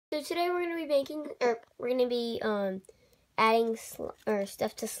So today we're going to be making, or we're going to be adding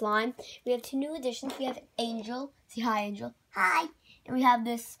stuff to slime. We have two new additions. We have Angel. Say hi, Angel. Hi. And we have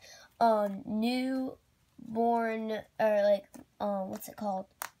this newborn, what's it called?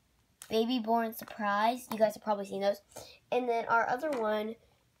 Baby born surprise. You guys have probably seen those. And then our other one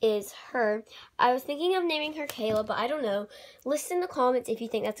is her. I was thinking of naming her Kayla, but I don't know. List in the comments if you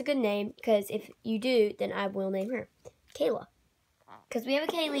think that's a good name, because if you do, then I will name her Kayla. Because we have a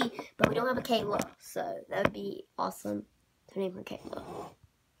Kaylee, but we don't have a Kayla. So that would be awesome to name her Kayla.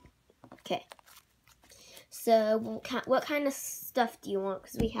 Okay. So what kind of stuff do you want?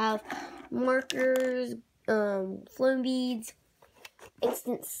 Because we have markers, flown beads,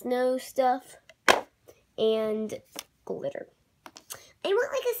 instant snow stuff, and glitter. I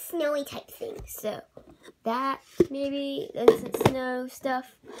want like a snowy type thing. So that maybe instant snow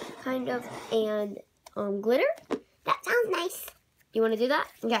stuff, kind of, and glitter. That sounds nice. You want to do that?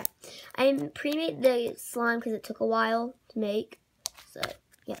 Okay. I pre-made the slime because it took a while to make. So,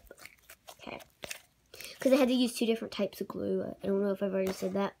 yep. Okay. Because I had to use two different types of glue. I don't know if I've already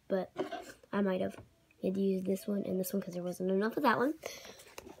said that, but I might have. I had to use this one and this one because there wasn't enough of that one.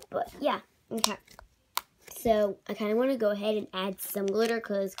 But, yeah. Okay. So, I kind of want to go ahead and add some glitter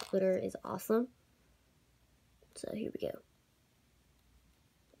because glitter is awesome. So, here we go.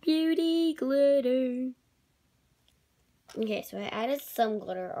 Beauty glitter. Okay, so I added some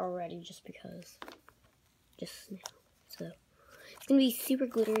glitter already just because. Just now. So, it's going to be super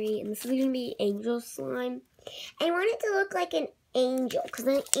glittery, and this is going to be angel slime. I want it to look like an angel, because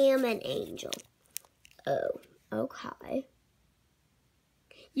I am an angel. Oh, okay.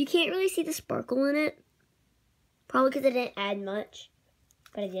 You can't really see the sparkle in it. Probably because I didn't add much,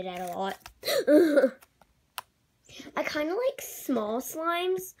 but I did add a lot. I kind of like small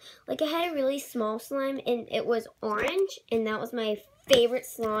slimes. Like I had a really small slime and it was orange and that was my favorite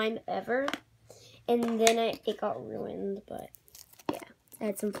slime ever. And then it got ruined, but yeah.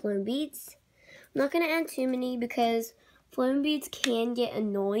 Add some flown beads. I'm not going to add too many because flown beads can get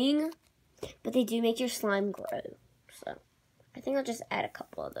annoying, but they do make your slime grow. So I think I'll just add a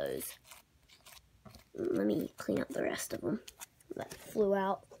couple of those. Let me clean up the rest of them. That flew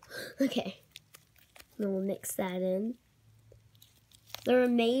out. Okay. And we'll mix that in. They're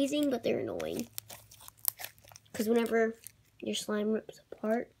amazing, but they're annoying. Because whenever your slime rips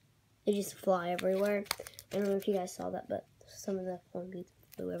apart, they just fly everywhere. I don't know if you guys saw that, but some of the flown beads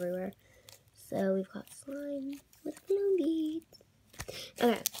flew everywhere. So we've got slime with flown beads.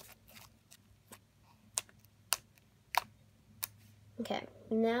 Okay. Okay.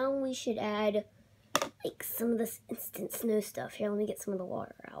 Now we should add like some of this instant snow stuff. Here, let me get some of the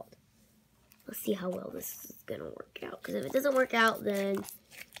water out. Let's see how well this is going to work out. Because if it doesn't work out, then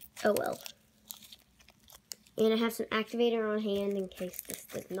oh well. And I have some activator on hand in case this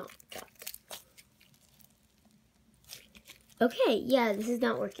does not work out. Okay, yeah, this is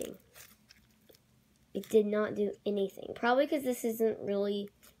not working. It did not do anything. Probably because this isn't really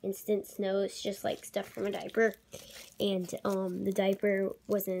instant snow. It's just like stuff from a diaper. And the diaper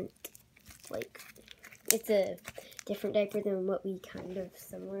wasn't like, it's a different diaper than what we kind of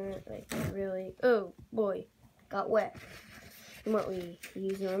similar, like really, oh boy, got wet than what we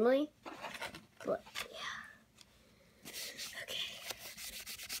use normally, but yeah. Okay.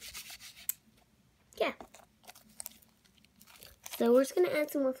 Yeah. So we're just going to add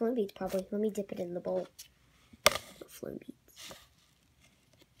some more flown beads probably. Let me dip it in the bowl. Flown beads.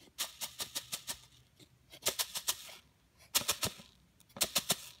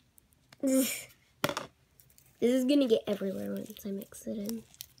 This is gonna get everywhere once I mix it in.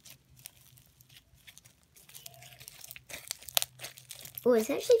 Oh, this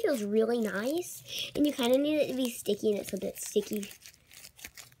actually feels really nice. And you kind of need it to be sticky, and it's a bit sticky.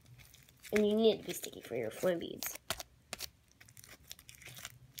 And you need it to be sticky for your flown beads.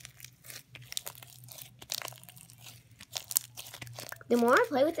 The more I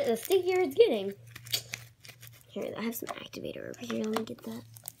play with it, the stickier it's getting. Here, I have some activator over here. Let me get that.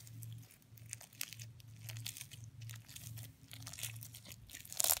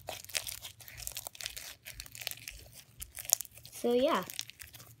 So yeah,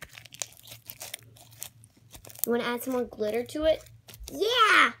 you want to add some more glitter to it?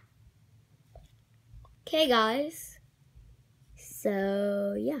 Yeah! Okay guys,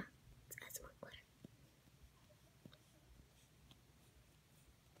 so yeah, let's add some more glitter.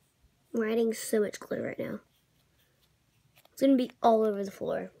 We're adding so much glitter right now. It's going to be all over the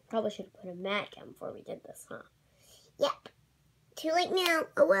floor. Probably should have put a mat down before we did this, huh? Yep. Too late now.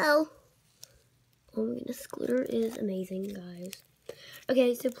 Oh well. Oh my goodness, glitter is amazing, guys.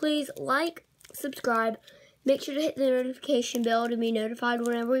 Okay, so please like, subscribe, Make sure to hit the notification bell to be notified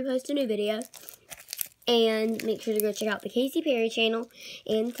whenever we post a new video. And make sure to go check out the Casey Perry channel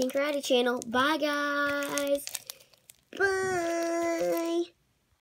and the Tinkerati channel. Bye, guys.